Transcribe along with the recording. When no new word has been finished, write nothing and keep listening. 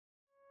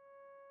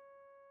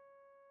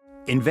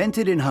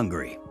Invented in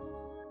Hungary.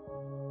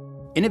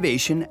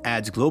 Innovation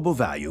adds global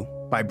value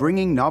by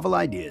bringing novel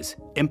ideas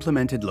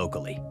implemented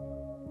locally.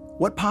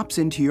 What pops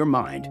into your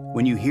mind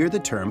when you hear the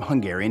term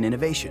Hungarian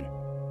innovation?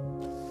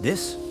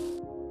 This?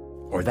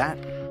 Or that?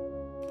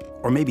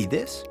 Or maybe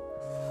this?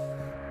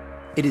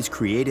 It is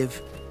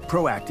creative,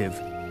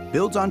 proactive,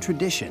 builds on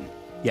tradition,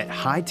 yet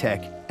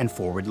high-tech and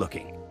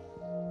forward-looking.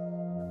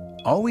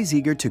 Always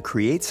eager to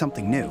create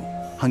something new,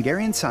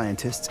 Hungarian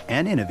scientists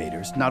and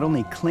innovators not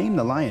only claim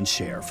the lion's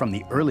share from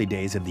the early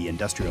days of the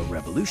Industrial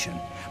Revolution,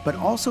 but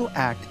also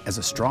act as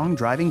a strong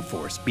driving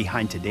force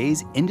behind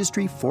today's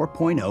Industry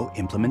 4.0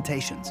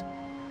 implementations.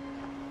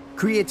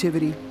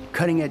 Creativity,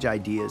 cutting-edge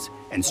ideas,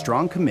 and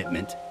strong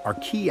commitment are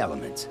key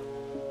elements.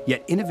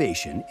 Yet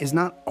innovation is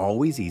not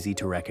always easy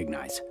to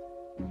recognize.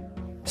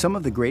 Some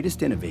of the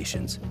greatest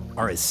innovations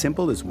are as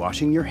simple as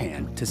washing your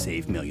hand to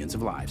save millions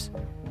of lives,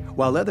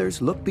 while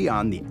others look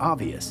beyond the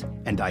obvious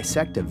and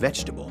dissect a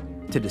vegetable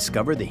to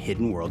discover the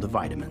hidden world of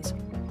vitamins.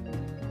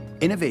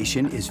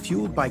 Innovation is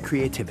fueled by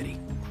creativity,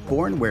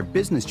 born where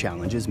business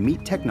challenges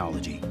meet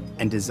technology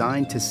and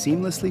designed to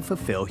seamlessly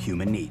fulfill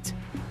human needs.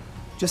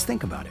 Just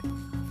think about it.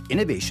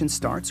 Innovation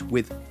starts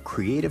with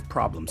creative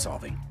problem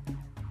solving.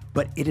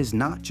 But it is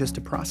not just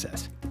a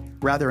process,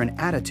 rather an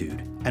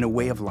attitude and a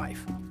way of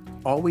life,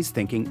 always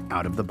thinking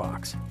out of the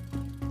box.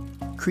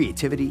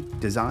 Creativity,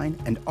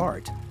 design, and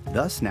art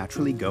thus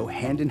naturally go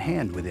hand in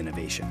hand with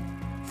innovation,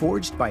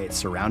 forged by its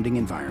surrounding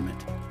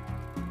environment.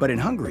 But in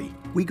Hungary,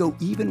 we go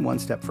even one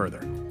step further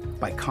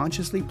by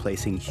consciously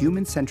placing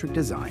human-centric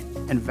design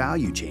and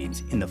value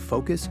chains in the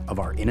focus of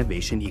our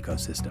innovation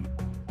ecosystem.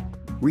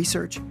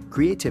 Research,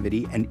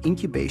 creativity, and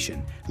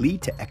incubation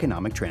lead to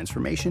economic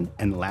transformation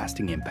and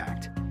lasting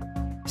impact.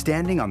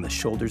 Standing on the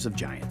shoulders of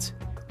giants,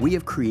 we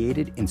have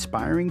created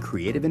inspiring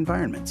creative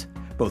environments,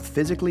 both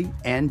physically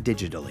and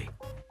digitally,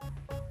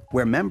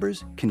 where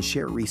members can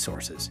share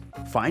resources,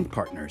 find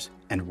partners,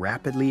 and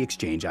rapidly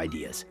exchange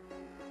ideas.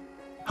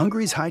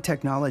 Hungary's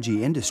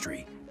high-technology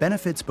industry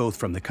benefits both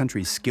from the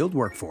country's skilled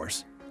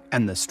workforce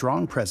and the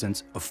strong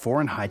presence of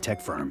foreign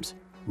high-tech firms,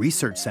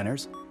 research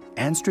centers,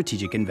 and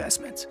strategic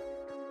investments.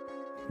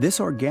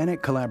 This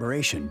organic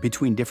collaboration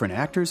between different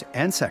actors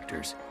and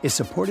sectors is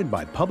supported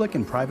by public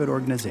and private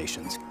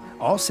organizations,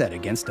 all set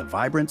against a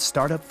vibrant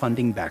startup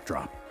funding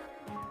backdrop.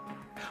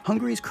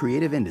 Hungary's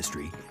creative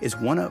industry is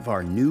one of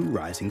our new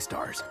rising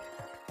stars.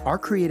 Our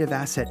creative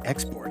asset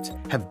exports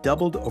have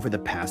doubled over the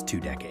past 2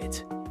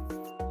 decades.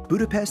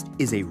 Budapest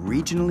is a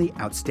regionally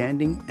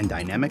outstanding and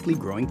dynamically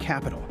growing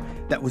capital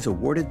that was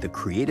awarded the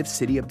Creative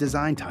City of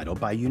Design title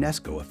by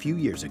UNESCO a few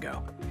years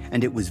ago,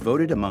 and it was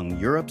voted among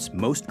Europe's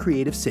most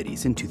creative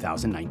cities in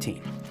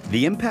 2019.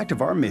 The impact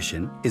of our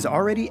mission is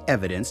already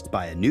evidenced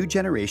by a new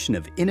generation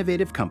of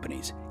innovative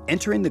companies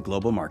entering the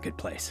global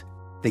marketplace.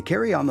 They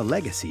carry on the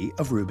legacy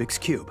of Rubik's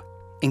Cube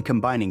in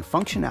combining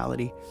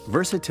functionality,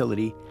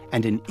 versatility,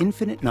 and an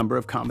infinite number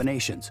of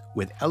combinations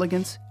with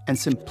elegance and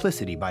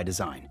simplicity by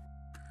design.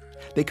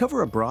 They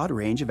cover a broad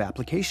range of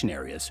application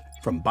areas,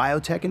 from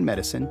biotech and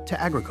medicine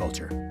to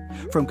agriculture,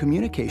 from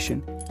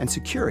communication and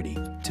security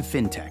to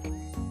fintech.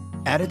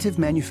 Additive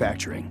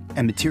manufacturing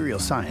and material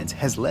science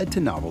has led to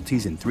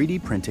novelties in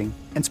 3D printing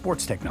and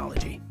sports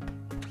technology.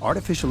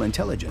 Artificial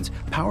intelligence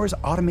powers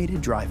automated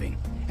driving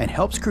and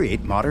helps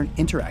create modern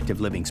interactive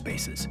living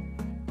spaces,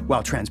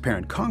 while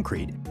transparent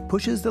concrete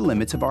pushes the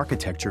limits of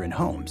architecture in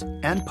homes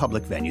and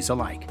public venues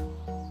alike.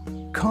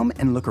 Come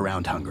and look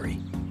around Hungary.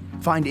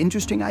 Find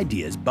interesting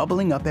ideas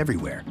bubbling up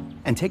everywhere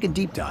and take a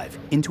deep dive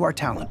into our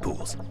talent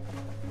pools.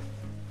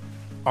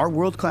 Our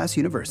world-class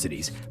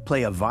universities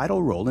play a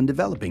vital role in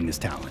developing this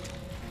talent.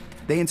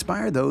 They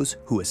inspire those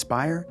who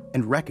aspire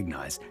and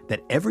recognize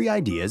that every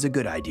idea is a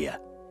good idea,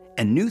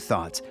 and new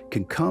thoughts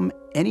can come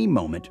any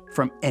moment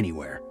from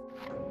anywhere.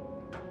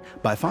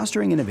 By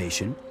fostering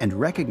innovation and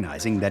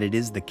recognizing that it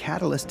is the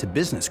catalyst to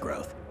business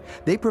growth,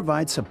 they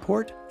provide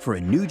support for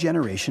a new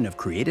generation of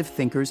creative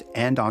thinkers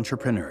and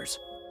entrepreneurs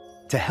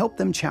to help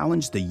them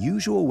challenge the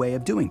usual way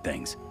of doing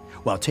things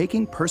while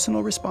taking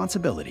personal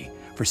responsibility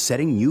for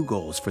setting new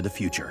goals for the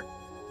future.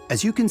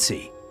 As you can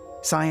see,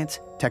 science,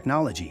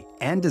 technology,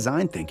 and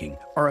design thinking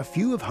are a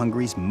few of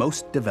Hungary's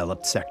most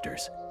developed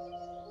sectors.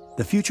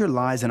 The future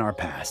lies in our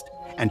past,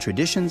 and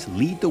traditions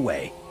lead the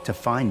way to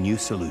find new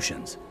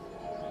solutions.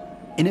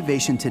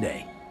 Innovation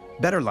today,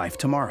 better life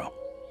tomorrow.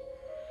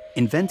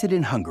 Invented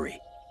in Hungary,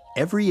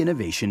 every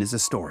innovation is a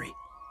story.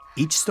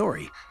 Each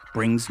story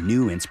brings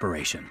new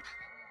inspiration.